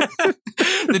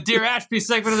 The Dear Ashby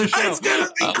segment of the show. It's going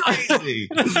to be crazy.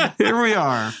 Here we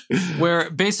are.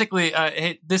 Where basically,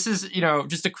 this is,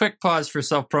 just a quick pause for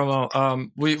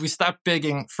self-promo. We stopped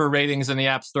begging for ratings in the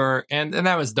App Store, and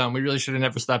that was dumb. We really should have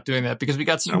never stopped doing that because we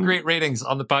got some great ratings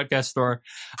on the podcast store.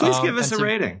 Please give us a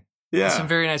rating. Yeah. Some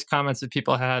very nice comments that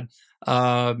people had.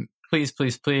 Please.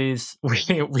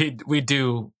 We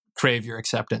do crave your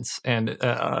acceptance and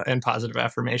positive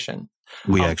affirmation.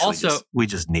 We we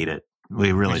just need it.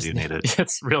 We really do need it.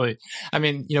 It's really,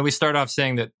 we start off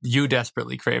saying that you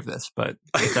desperately crave this, but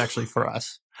it's actually for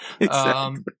us.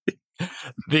 Exactly.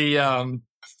 What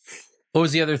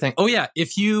was the other thing? Oh yeah.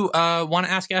 If you want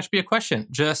to ask Ashby a question,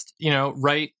 just,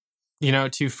 write, to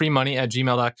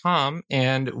freemoney@gmail.com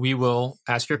and we will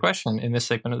ask your question in this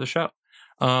segment of the show.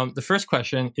 The first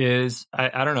question is,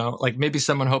 I don't know, like maybe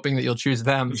someone hoping that you'll choose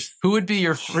them. Who would be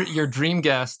your dream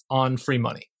guest on Free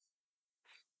Money?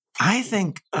 I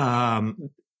think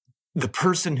the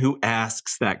person who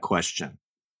asks that question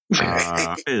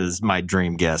is my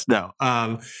dream guest. No,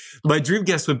 my dream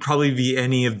guest would probably be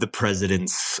any of the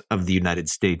presidents of the United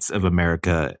States of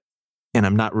America. And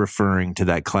I'm not referring to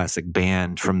that classic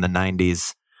band from the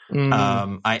 90s.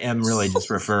 I am really just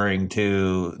referring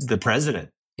to the president.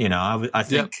 You know, I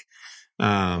think,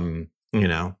 you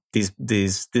know,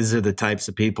 these are the types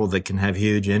of people that can have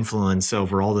huge influence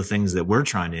over all the things that we're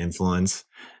trying to influence.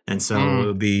 And so it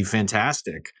would be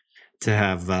fantastic to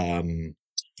have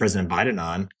President Biden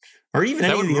on, or even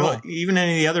any of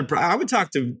the other. I would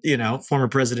talk to, you know, former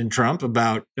President Trump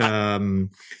about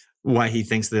why he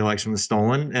thinks the election was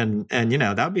stolen, and you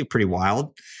know, that would be pretty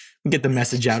wild. Get the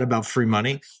message out about free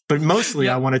money, but mostly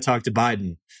I want to talk to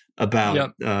Biden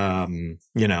about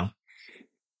you know,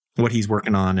 what he's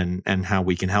working on and how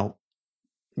we can help.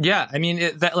 Yeah, I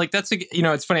mean, that's you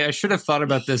know, it's funny. I should have thought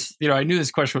about this. You know, I knew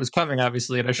this question was coming,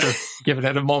 obviously, and I should have given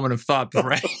it a moment of thought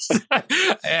before I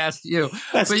asked you.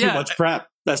 That's too much prep.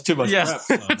 That's too much prep.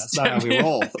 That's not how we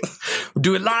roll.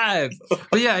 Do it live.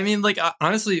 But yeah, I mean, like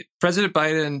honestly, President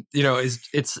Biden, you know,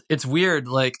 it's weird,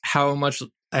 like how much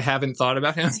I haven't thought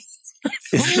about him.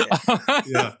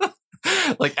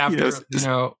 Like after you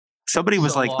know. Somebody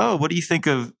was like, "Oh, what do you think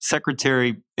of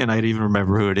Secretary?" And I didn't even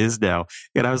remember who it is now.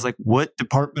 And I was like, "What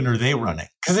department are they running?"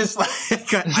 Because it's like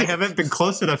I haven't been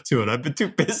close enough to it. I've been too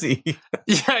busy.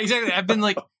 Yeah, exactly. I've been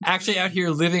like actually out here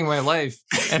living my life,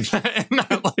 and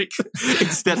not like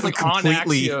instead of like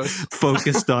completely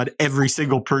focused on every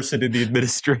single person in the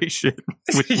administration,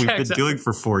 which we've been doing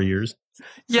for 4 years.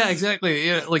 Yeah, exactly.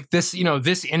 Yeah, like this, you know,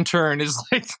 this intern is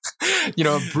like, you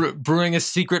know, brewing a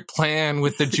secret plan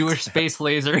with the Jewish space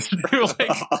lasers. Like,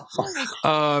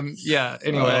 yeah.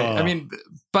 Anyway, I mean,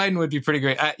 Biden would be pretty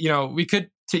great. You know, we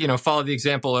could, you know, follow the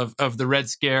example of the Red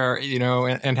Scare, you know,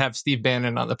 and have Steve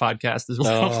Bannon on the podcast as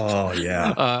well. Oh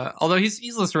yeah. Although he's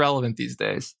less relevant these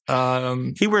days.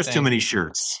 He wears too many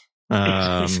shirts.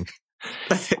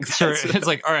 Sure. It's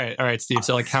like, all right, Steve.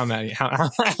 So like, how many? How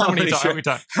many are we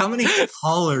talking? How many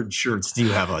collared shirts do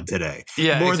you have on today?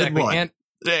 Yeah, more exactly. than one.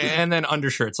 And then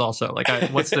undershirts also. Like,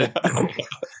 what's the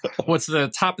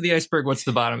top of the iceberg? What's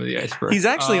the bottom of the iceberg? He's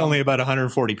actually only about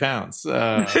 140 pounds.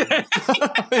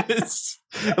 It's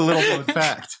a little known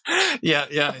fact.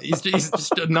 Yeah. He's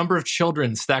just a number of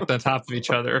children stacked on top of each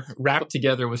other, wrapped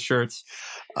together with shirts.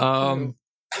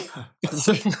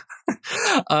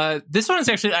 This one is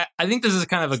actually, I think this is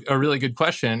kind of a really good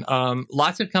question.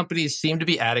 Lots of companies seem to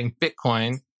be adding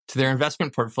Bitcoin to their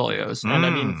investment portfolios. And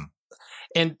I mean,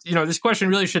 and you know, this question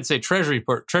really should say treasury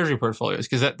portfolios,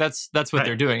 because that's what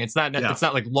they're doing. It's not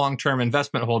like long-term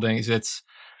investment holdings. It's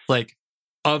like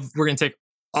we're going to take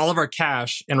all of our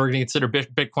cash and we're going to consider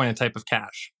Bitcoin a type of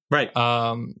cash. Right.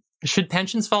 Should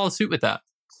pensions follow suit with that?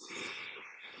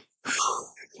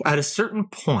 At a certain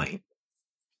point,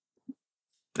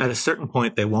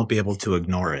 they won't be able to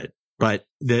ignore it. But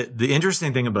the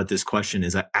interesting thing about this question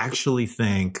is I actually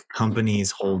think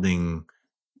companies holding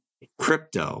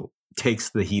crypto takes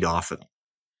the heat off of them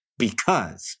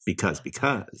because they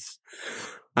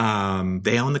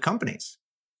own the companies,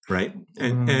 right?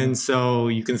 And so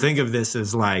you can think of this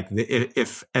as like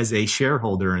if as a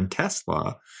shareholder in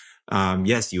Tesla,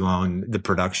 yes, you own the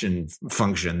production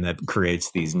function that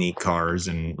creates these neat cars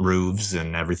and roofs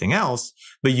and everything else,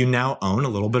 but you now own a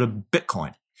little bit of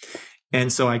Bitcoin.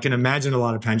 And so I can imagine a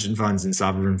lot of pension funds and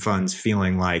sovereign funds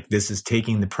feeling like this is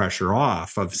taking the pressure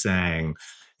off of saying,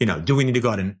 you know, do we need to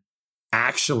go out and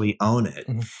actually own it?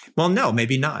 Well, no,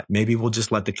 maybe not. Maybe we'll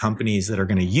just let the companies that are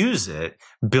going to use it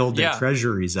build their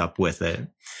treasuries up with it.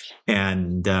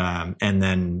 And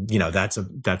then, you know, that's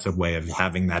a way of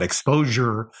having that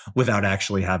exposure without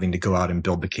actually having to go out and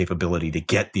build the capability to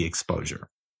get the exposure.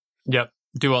 Yep.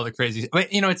 Do all the crazy.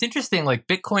 But, you know, it's interesting, like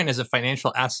Bitcoin as a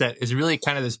financial asset is really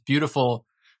kind of this beautiful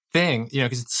thing, you know,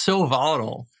 because it's so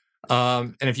volatile.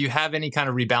 And if you have any kind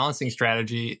of rebalancing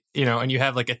strategy, you know, and you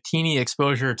have like a teeny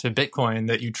exposure to Bitcoin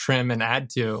that you trim and add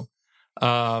to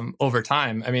over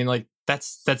time, I mean, like that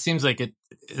seems like it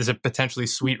is a potentially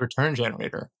sweet return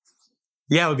generator.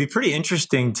 Yeah, it would be pretty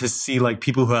interesting to see like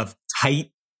people who have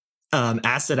tight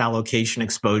asset allocation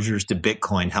exposures to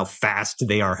Bitcoin, how fast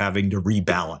they are having to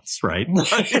rebalance, right?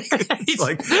 Like,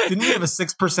 didn't we have a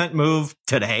 6% move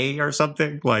today or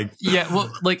something? Like, yeah,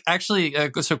 well, like actually,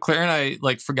 so Claire and I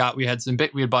like forgot we had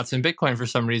bought some Bitcoin for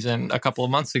some reason a couple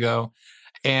of months ago,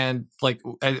 and like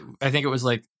I think it was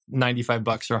like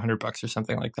 $95 or $100 or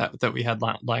something like that we had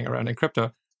lying around in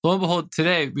crypto. Lo and behold,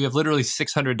 today we have literally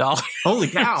 $600. Holy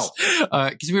cow!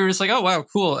 Because we were just like, oh wow,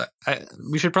 cool.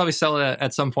 We should probably sell it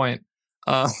at some point.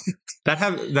 That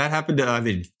happened to. I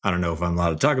mean, I don't know if I'm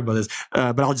allowed to talk about this,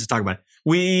 but I'll just talk about it.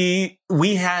 we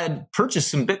had purchased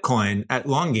some Bitcoin at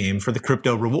Long Game for the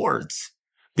crypto rewards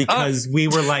because we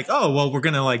were like, oh, well, we're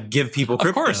going to like give people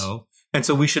crypto. Of course. And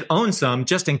so we should own some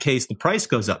just in case the price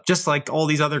goes up, just like all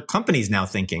these other companies now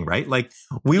thinking, right? Like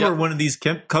we were one of these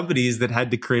companies that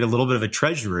had to create a little bit of a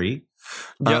treasury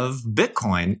of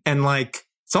Bitcoin. And like,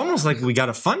 it's almost like we got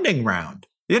a funding round,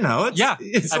 you know?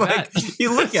 It's like,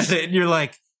 you look at it and you're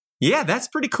like, yeah, that's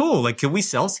pretty cool. Like, can we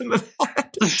sell some of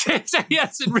that?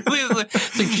 Yes, it really is.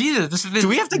 It's like, Jesus, this do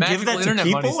we have to give that to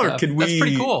people or can we? That's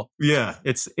pretty cool. Yeah.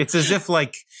 It's as if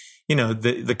like, you know,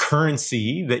 the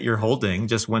currency that you're holding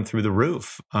just went through the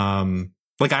roof.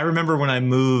 Like I remember when I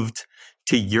moved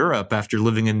to Europe after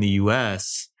living in the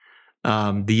US,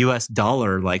 the US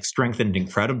dollar like strengthened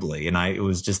incredibly. And it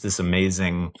was just this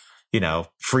amazing, you know,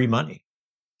 free money.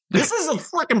 This is a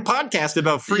freaking podcast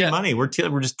about free money. We're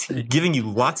just giving you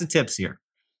lots of tips here.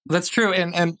 That's true.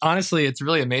 And honestly, it's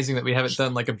really amazing that we haven't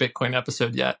done like a Bitcoin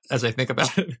episode yet, as I think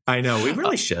about it. I know. We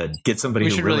really should get somebody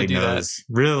who really knows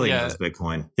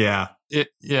Bitcoin. Yeah. All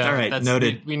right.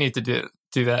 Noted. We need to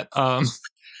do that.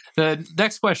 The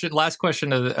next question, last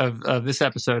question of this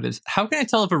episode is, how can I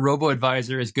tell if a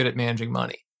robo-advisor is good at managing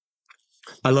money?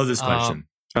 I love this question.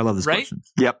 Question.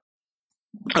 Yep.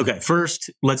 Okay. First,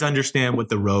 let's understand what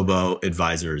the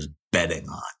robo-advisor is betting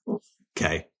on.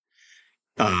 Okay.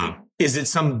 Is it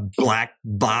some black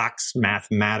box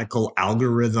mathematical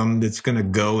algorithm that's going to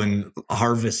go and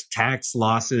harvest tax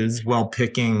losses while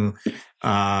picking,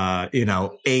 AI-based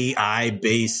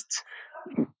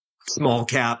small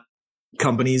cap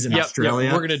companies in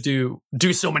Australia? We're going to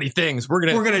do so many things. We're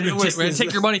going to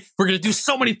take your money. We're going to do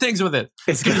so many things with it.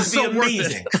 It's going to be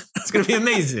amazing. It's going to be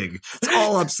amazing. It's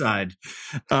all upside.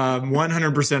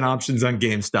 100% options on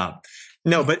GameStop.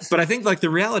 No, but I think like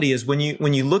the reality is when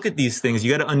you look at these things,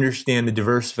 you got to understand the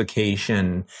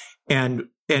diversification and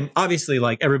obviously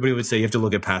like everybody would say you have to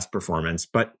look at past performance,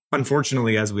 but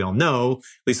unfortunately, as we all know,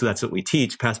 at least that's what we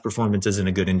teach, past performance isn't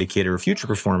a good indicator of future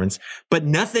performance, but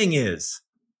nothing is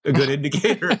a good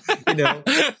indicator,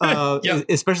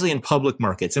 especially in public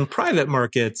markets. In private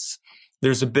markets,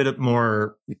 there's a bit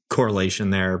more correlation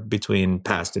there between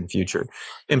past and future.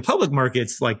 In public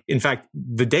markets, like, in fact,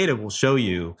 the data will show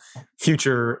you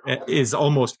future is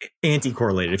almost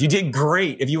anti-correlated. If you did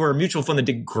great, if you were a mutual fund that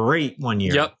did great 1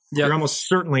 year, you're almost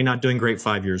certainly not doing great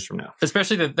 5 years from now.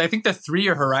 Especially I think the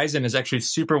 3-year horizon is actually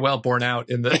super well borne out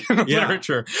in the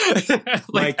literature.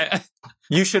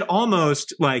 You should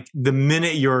almost, like, the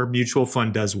minute your mutual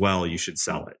fund does well, you should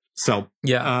sell it. So,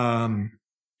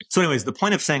 So anyways, the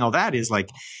point of saying all that is like,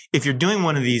 if you're doing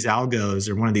one of these algos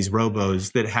or one of these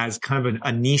robos that has kind of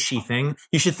a niche-y thing,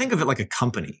 you should think of it like a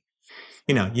company.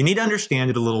 You know, you need to understand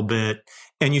it a little bit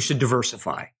and you should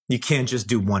diversify. You can't just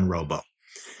do one robo.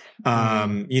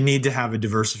 You need to have a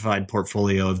diversified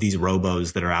portfolio of these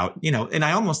robos that are out, you know, and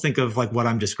I almost think of like what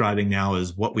I'm describing now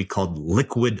as what we called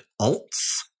liquid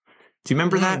alts. Do you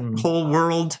remember that whole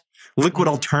world? Liquid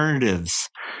alternatives,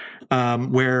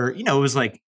 where, you know, it was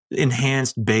like,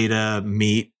 enhanced beta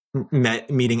meeting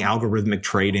algorithmic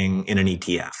trading in an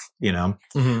ETF, you know?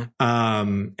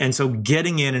 And so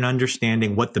getting in and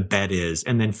understanding what the bet is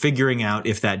and then figuring out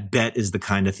if that bet is the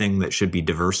kind of thing that should be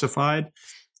diversified.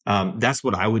 That's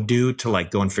what I would do to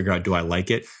like go and figure out, do I like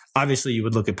it? Obviously, you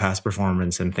would look at past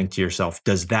performance and think to yourself,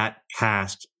 does that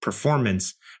past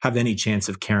performance have any chance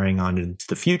of carrying on into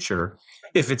the future?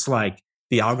 If it's like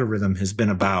the algorithm has been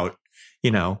about,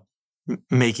 you know,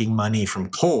 making money from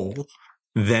coal,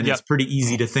 then it's pretty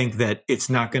easy to think that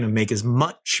it's not going to make as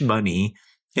much money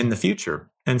in the future.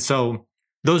 And so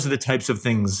those are the types of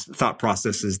things, thought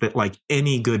processes that like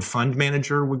any good fund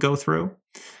manager would go through.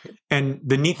 And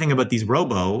the neat thing about these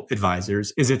robo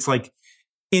advisors is it's like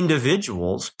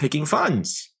individuals picking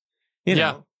funds. You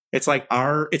know, it's like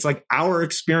our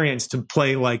experience to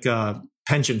play like a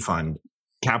pension fund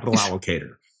capital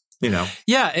allocator. You know,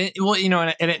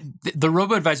 the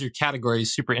robo-advisor category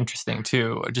is super interesting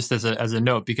too. Just as a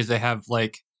note, because they have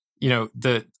like, you know,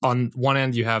 on one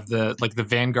end you have the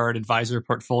Vanguard advisor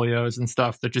portfolios and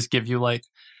stuff that just give you like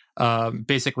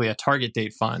basically a target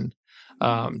date fund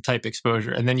type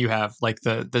exposure, and then you have like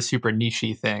the super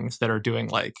niche-y things that are doing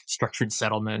like structured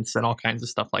settlements and all kinds of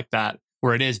stuff like that,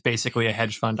 where it is basically a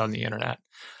hedge fund on the internet.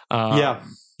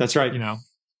 That's right. You know.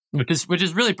 Which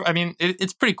is really, I mean,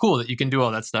 it's pretty cool that you can do all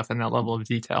that stuff in that level of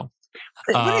detail.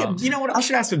 You know what? I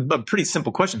should ask a pretty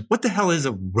simple question. What the hell is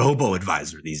a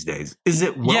robo-advisor these days? Is it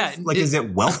is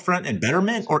it Wealthfront and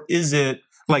Betterment, or is it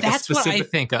like that's a specific? What I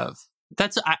think of.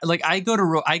 That's like I go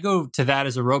to that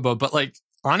as a robo, but like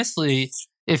honestly,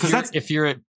 if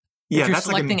you're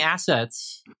selecting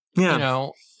assets, you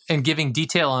know, and giving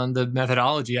detail on the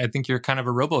methodology, I think you're kind of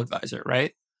a robo-advisor,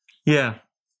 right? Yeah.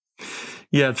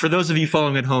 Yeah. For those of you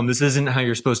following at home, this isn't how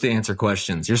you're supposed to answer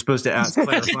questions. You're supposed to ask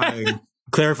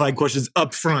clarifying questions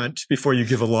up front before you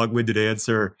give a long-winded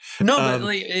answer. No, but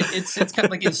like, it's kind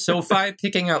of like, is SoFi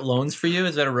picking out loans for you?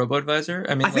 Is that a robo-advisor?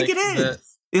 I mean, I think it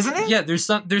is. Isn't it? Yeah,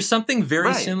 there's something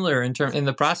very similar in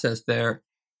the process there.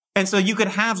 And so you could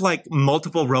have like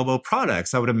multiple robo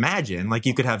products, I would imagine. Like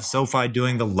you could have SoFi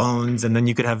doing the loans, and then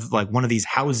you could have like one of these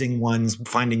housing ones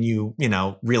finding you,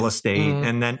 real estate.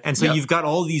 And so you've got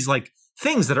all these like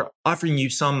things that are offering you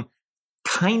some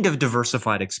kind of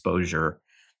diversified exposure.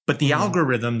 But the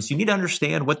algorithms, you need to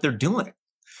understand what they're doing.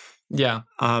 Yeah.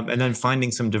 And then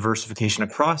finding some diversification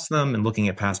across them and looking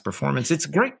at past performance. It's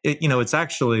great. It's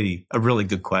actually a really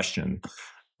good question.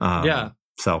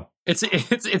 So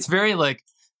it's very like,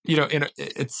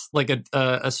 it's like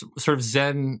a sort of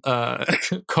Zen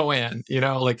koan,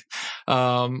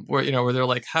 where they're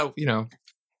like,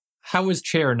 how is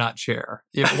chair not chair?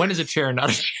 When is a chair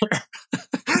not a chair?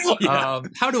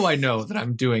 How do I know that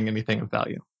I'm doing anything of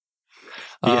value?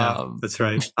 Yeah, that's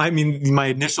right. I mean, my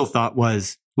initial thought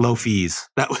was low fees.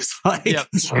 That was like,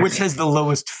 which has the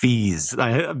lowest fees?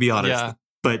 I'll be honest. Yeah.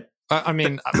 But I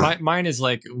mean, mine is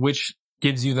like, which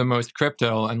gives you the most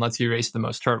crypto and lets you race the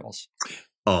most turtles.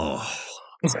 Oh,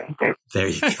 there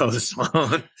you go,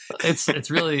 Sloan. This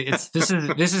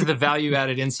is the value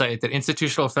added insight that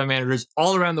institutional fund managers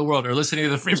all around the world are listening to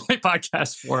the Free Play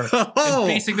podcast for and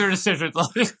basing their decisions.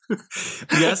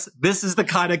 Yes, this is the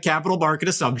kind of capital market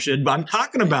assumption I'm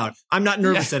talking about. I'm not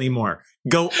nervous anymore.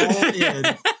 Go all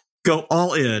in. Go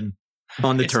all in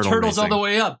on the turtle turtles racing. All the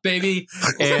way up, baby.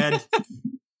 And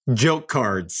joke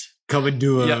cards coming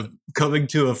to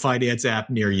a finance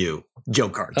app near you.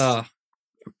 Joke cards.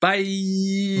 Bye.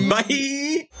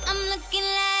 Bye. I'm looking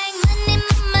like money,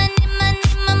 money, money,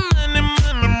 money, money, money,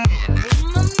 money,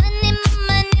 money,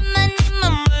 money, money,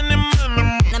 money,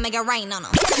 money. Now make it rain on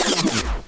them.